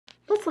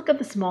let's look at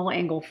the small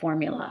angle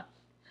formula.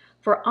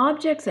 For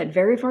objects at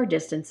very far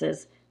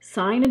distances,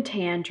 sine and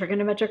tan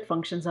trigonometric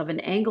functions of an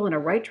angle in a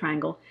right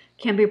triangle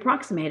can be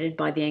approximated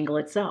by the angle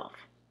itself.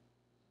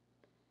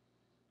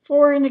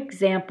 For an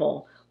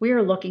example, we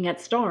are looking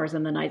at stars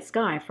in the night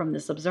sky from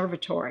this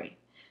observatory.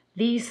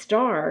 These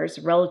stars,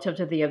 relative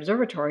to the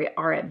observatory,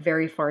 are at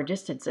very far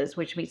distances,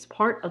 which meets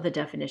part of the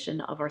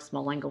definition of our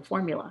small angle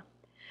formula.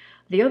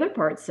 The other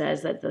part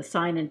says that the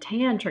sine and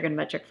tan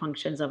trigonometric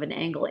functions of an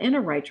angle in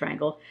a right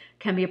triangle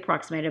can be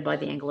approximated by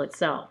the angle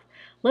itself.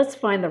 Let's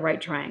find the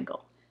right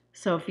triangle.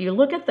 So if you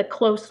look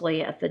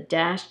closely at the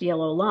dashed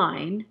yellow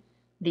line,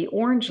 the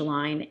orange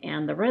line,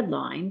 and the red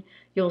line,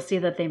 you'll see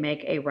that they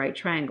make a right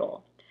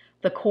triangle.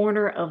 The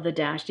corner of the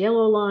dashed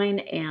yellow line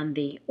and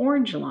the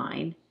orange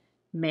line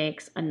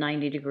makes a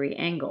 90-degree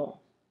angle.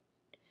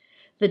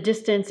 The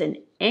distance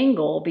in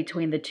angle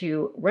between the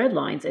two red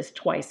lines is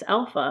twice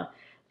alpha.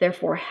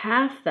 Therefore,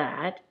 half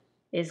that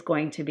is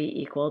going to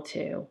be equal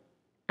to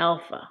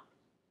alpha.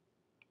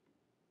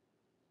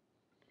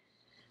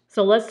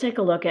 So let's take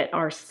a look at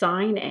our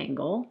sine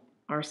angle,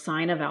 our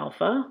sine of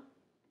alpha,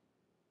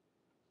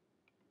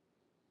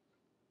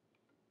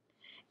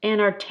 and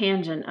our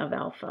tangent of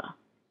alpha.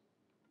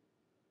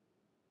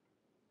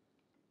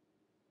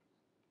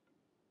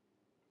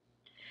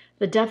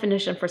 The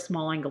definition for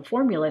small angle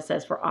formula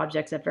says for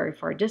objects at very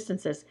far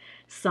distances,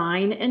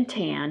 sine and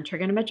tan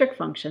trigonometric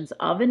functions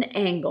of an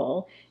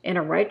angle in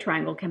a right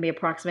triangle can be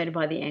approximated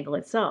by the angle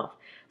itself.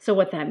 So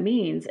what that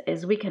means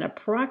is we can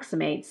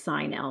approximate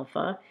sine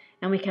alpha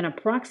and we can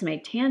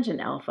approximate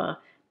tangent alpha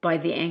by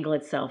the angle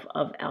itself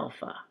of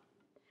alpha.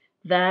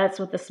 That's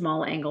what the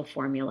small angle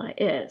formula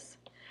is.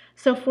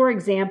 So for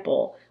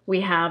example,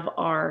 we have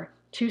our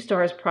two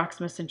stars,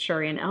 Proxima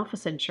Centauri and Alpha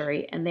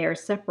Centauri, and they are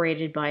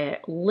separated by a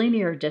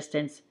linear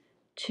distance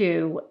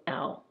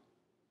 2L.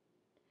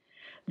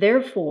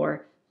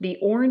 Therefore, the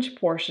orange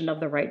portion of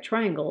the right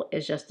triangle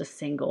is just a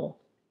single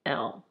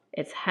L.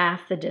 It's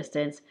half the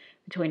distance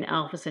between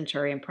Alpha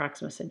Centauri and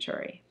Proxima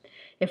Centauri.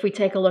 If we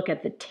take a look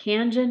at the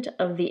tangent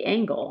of the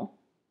angle,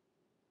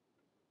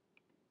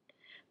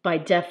 by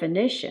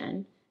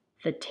definition,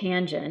 the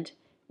tangent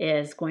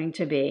is going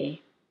to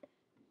be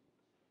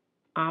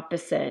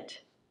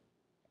opposite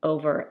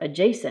over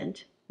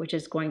adjacent, which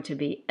is going to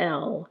be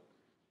L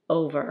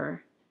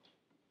over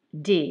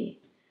D.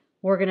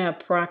 We're going to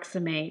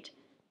approximate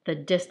the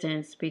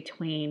distance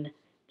between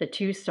the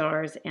two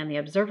stars and the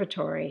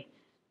observatory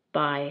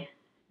by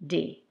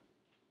D.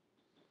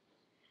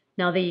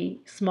 Now the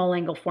small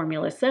angle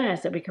formula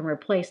says that we can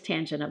replace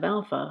tangent of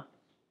alpha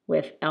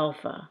with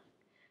alpha.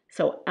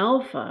 So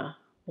alpha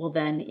will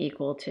then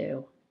equal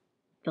to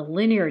the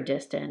linear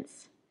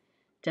distance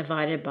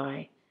divided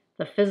by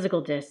the physical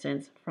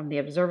distance from the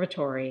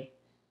observatory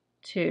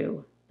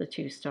to the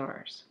two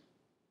stars.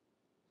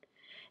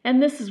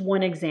 And this is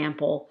one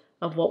example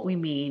of what we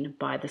mean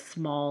by the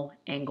small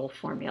angle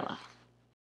formula.